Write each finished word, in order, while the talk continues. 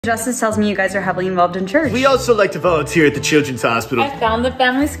Justice tells me you guys are heavily involved in church. We also like to volunteer at the Children's Hospital. I found the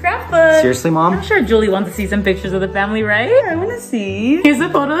family scrapbook. Seriously, Mom? I'm sure Julie wants to see some pictures of the family, right? I want to see. Here's a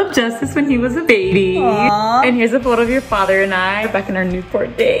photo of Justice when he was a baby. Aww. And here's a photo of your father and I back in our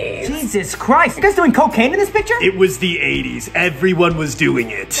Newport days. Jesus Christ, you guys doing cocaine in this picture? It was the 80s. Everyone was doing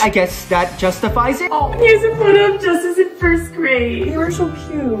it. I guess that justifies it. Oh, here's a photo of Justice in first grade. You were so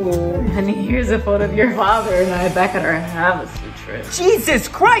cute. And here's a photo of your father and I back at our Havasu trip. Jesus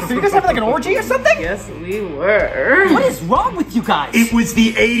Christ, are you guys having like an orgy or something? Yes, we were. What is wrong with you guys? It was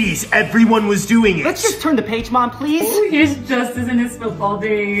the 80s. Everyone was doing it. Let's just turn the page, Mom, please. Oh, here's Justice in his football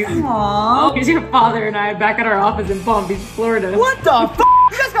days. Aww. Oh, here's your father and I back at our office in Palm Beach, Florida. What the f?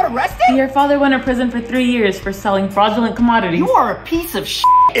 You guys got arrested? Your father went to prison for 3 years for selling fraudulent commodities. You are a piece of sh**.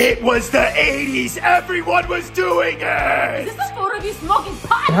 It was the 80s. Everyone was doing it. Is this a photo of you smoking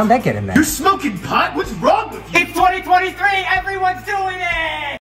pot? How'd that get in there? You're smoking pot? What's wrong with you? It's 2023. Everyone's doing it.